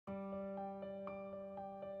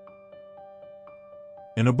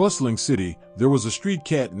In a bustling city, there was a street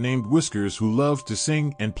cat named Whiskers who loved to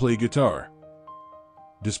sing and play guitar.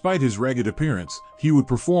 Despite his ragged appearance, he would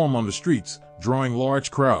perform on the streets, drawing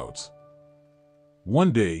large crowds.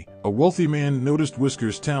 One day, a wealthy man noticed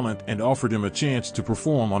Whiskers' talent and offered him a chance to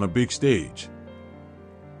perform on a big stage.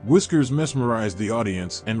 Whiskers mesmerized the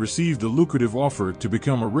audience and received a lucrative offer to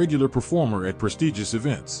become a regular performer at prestigious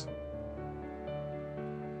events.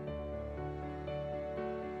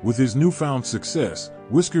 With his newfound success,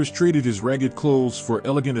 Whiskers traded his ragged clothes for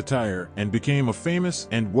elegant attire and became a famous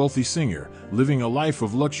and wealthy singer, living a life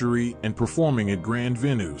of luxury and performing at grand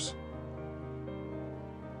venues.